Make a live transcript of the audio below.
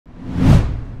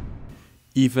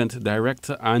Event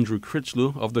Director Andrew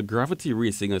Critchlow of the Gravity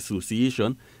Racing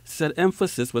Association said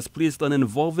emphasis was placed on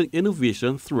involving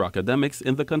innovation through academics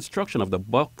in the construction of the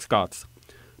box carts.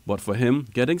 But for him,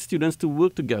 getting students to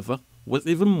work together was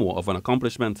even more of an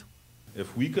accomplishment.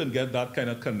 If we can get that kind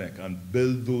of connect and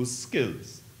build those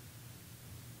skills,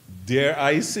 dare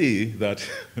I say that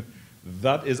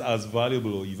that is as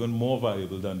valuable or even more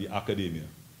valuable than the academia.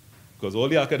 Because all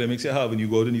the academics you have when you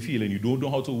go out in the field and you don't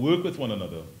know how to work with one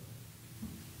another,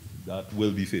 that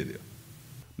will be failure.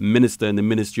 Minister in the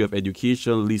Ministry of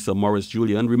Education, Lisa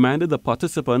Morris-Julian, reminded the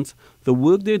participants the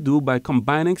work they do by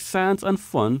combining science and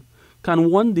fun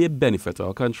can one day benefit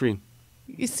our country.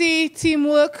 You see,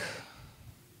 teamwork,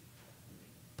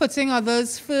 putting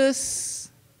others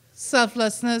first,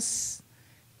 selflessness,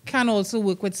 can also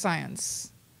work with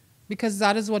science, because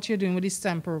that is what you're doing with the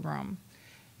STEM program.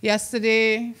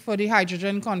 Yesterday, for the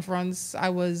hydrogen conference, I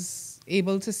was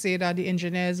able to say that the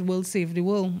engineers will save the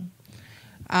world.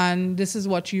 And this is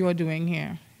what you are doing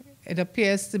here. It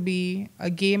appears to be a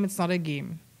game. It's not a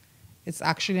game. It's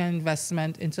actually an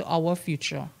investment into our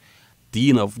future.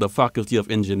 Dean of the Faculty of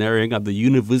Engineering at the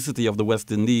University of the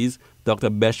West Indies, Dr.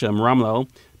 Besham Ramlal,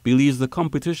 believes the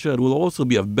competition will also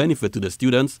be of benefit to the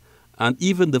students and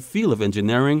even the field of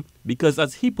engineering because,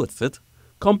 as he puts it,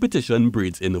 competition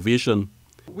breeds innovation.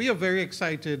 We are very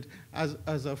excited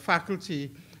as a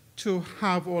faculty to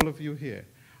have all of you here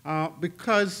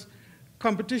because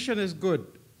competition is good.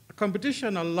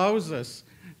 Competition allows us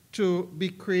to be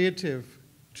creative,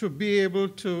 to be able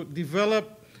to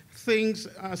develop things,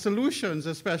 solutions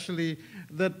especially,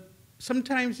 that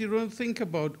sometimes you don't think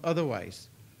about otherwise.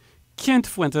 Kent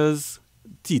Fuentes,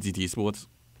 TTT Sports.